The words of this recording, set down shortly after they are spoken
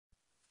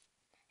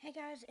Hey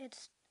guys,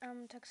 it's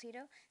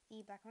Tuxedo,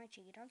 the black and white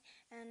cheeky dog,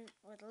 and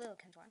or the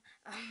Lillikins one.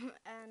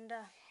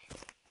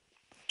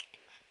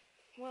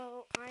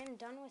 Well, I'm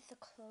done with the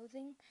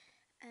clothing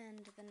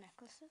and the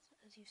necklaces.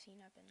 As you've seen,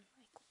 I've been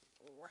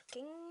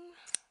working,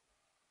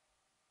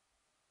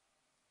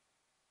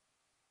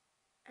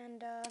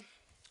 and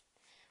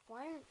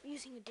why I'm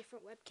using a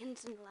different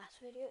Webkinz in the last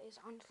video is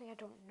honestly I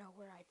don't know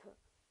where I put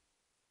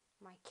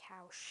my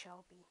cow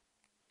Shelby.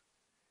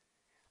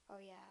 Oh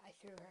yeah, I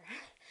threw her.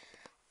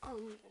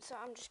 So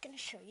I'm just gonna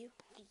show you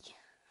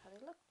how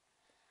they look.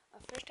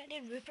 First I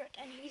did Rupert,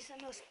 and he's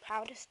the most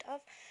proudest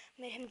of.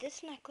 Made him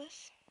this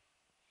necklace.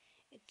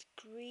 It's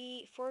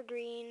green, 4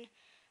 green,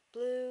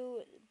 blue,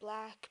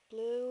 black,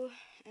 blue,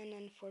 and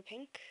then 4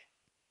 pink.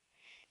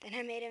 Then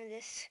I made him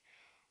this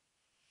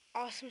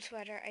awesome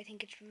sweater. I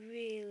think it's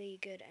really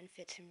good and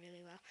fits him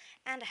really well.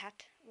 And a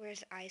hat where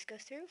his eyes go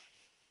through.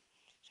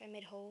 So I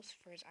made holes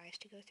for his eyes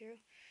to go through.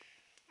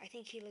 I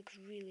think he looks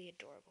really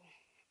adorable.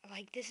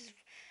 This is,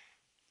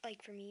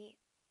 for me,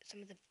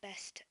 some of the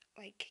best,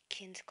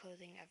 Kinz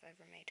clothing I've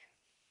ever made.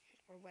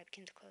 Or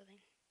Webkinz clothing.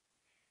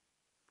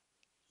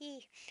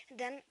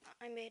 Then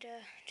I made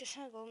just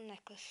a golden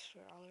necklace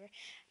for Oliver.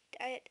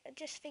 I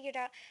just figured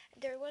out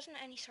there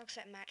wasn't any socks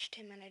that matched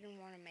him, and I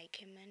didn't want to make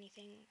him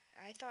anything.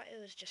 I thought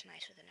it was just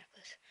nice with a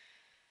necklace.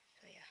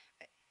 So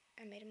yeah,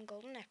 I made him a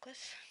golden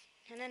necklace.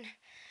 And then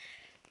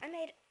I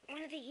made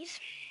one of these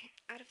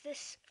out of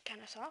this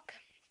kind of sock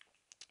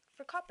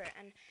for Copper,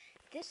 and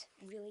this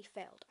really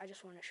failed. I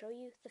just want to show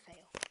you the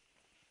fail.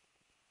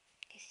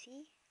 You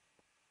see?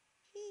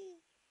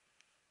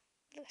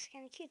 Looks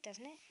kind of cute,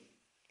 doesn't it?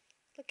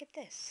 Look at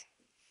this.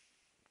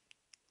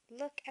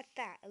 Look at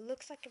that. It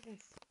looks like I've been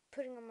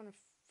putting him on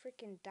a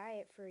freaking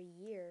diet for a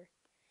year.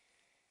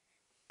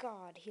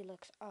 God, he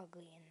looks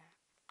ugly in that.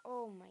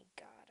 Oh my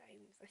god,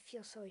 I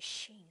feel so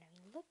ashamed. I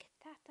mean, look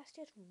at that. That's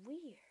just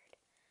weird.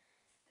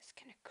 That's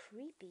kind of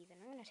creepy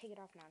even. I'm going to take it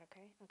off now,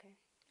 okay? Okay.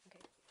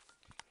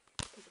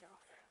 Take it off.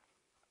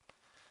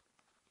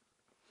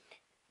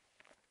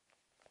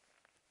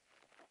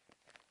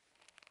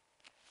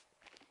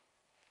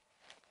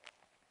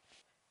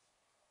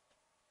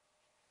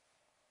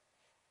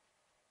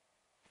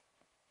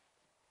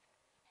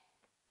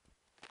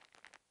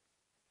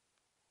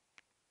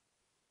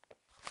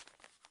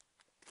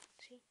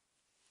 See?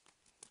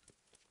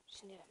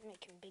 Just need to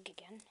make him big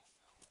again.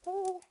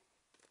 Oh!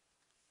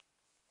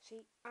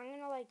 See, I'm going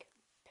to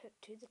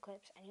put to the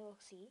clips and you'll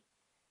see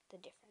the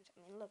difference.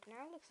 I mean, look,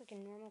 now it looks like a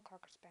normal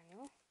Cocker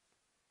Spaniel.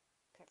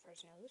 Except for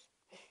his nose.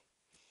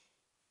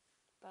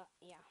 But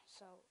yeah,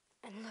 so,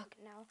 and look,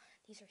 now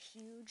these are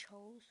huge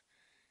holes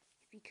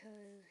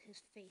because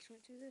his face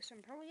went through this.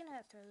 I'm probably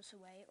gonna throw this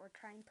away or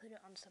try and put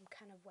it on some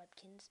kind of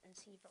Webkinz and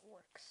see if it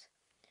works.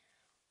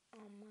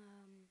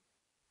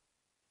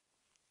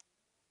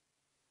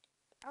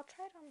 I'll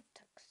try it on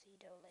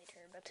Tuxedo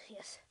later, but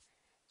yes.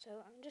 So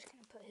I'm just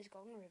gonna put his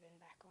golden ribbon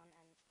back on,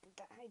 and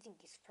I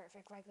think he's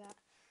perfect like that.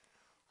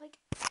 I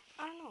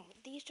don't know,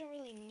 these don't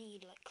really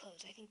need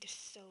clothes. I think they're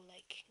so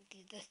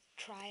the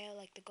trio,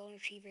 the golden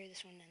retriever,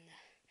 this one, and the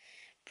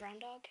brown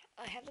dog.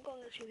 I have the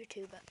golden retriever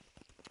too, but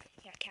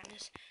yeah,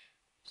 Katniss.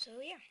 So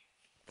yeah,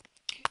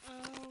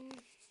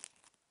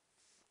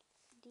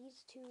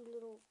 these two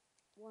little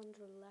ones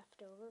were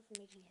left over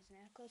from making his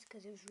necklace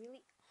because it was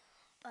really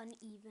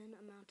uneven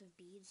amount of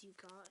beads you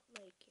got.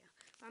 Yeah,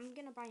 I'm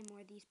gonna buy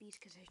more of these beads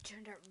because they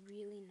turned out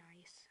really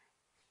nice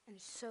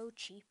and so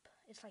cheap.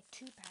 It's like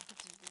 2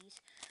 packets of these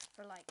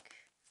for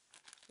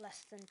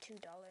less than $2.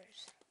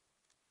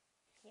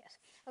 Yes.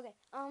 Okay.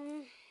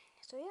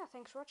 So yeah,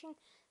 thanks for watching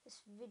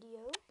this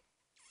video.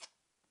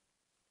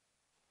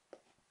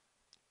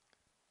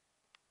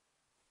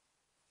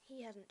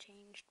 He hasn't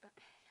changed, but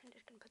I'm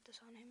just gonna put this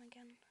on him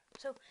again.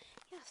 So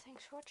yeah,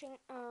 thanks for watching.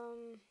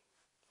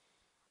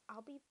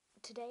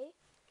 Today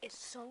is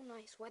so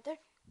nice weather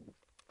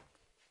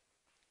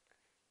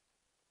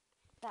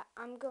that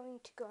I'm going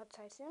to go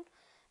outside soon,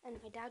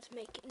 and my dad's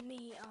making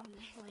me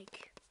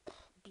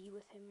be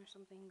with him or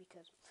something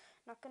because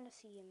I'm not gonna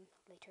see him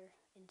later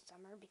in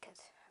summer because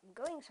I'm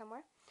going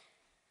somewhere.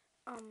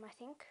 I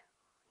think,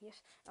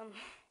 yes.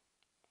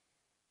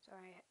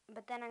 Sorry,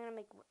 but then I'm gonna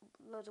make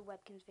loads of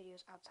Webkinz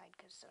videos outside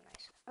because it's so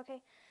nice.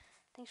 Okay,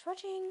 thanks for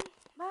watching.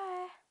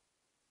 Bye.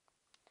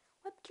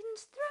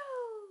 Webkinz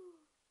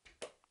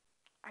throw.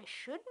 I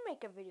should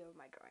make a video of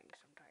my drawing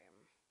sometime.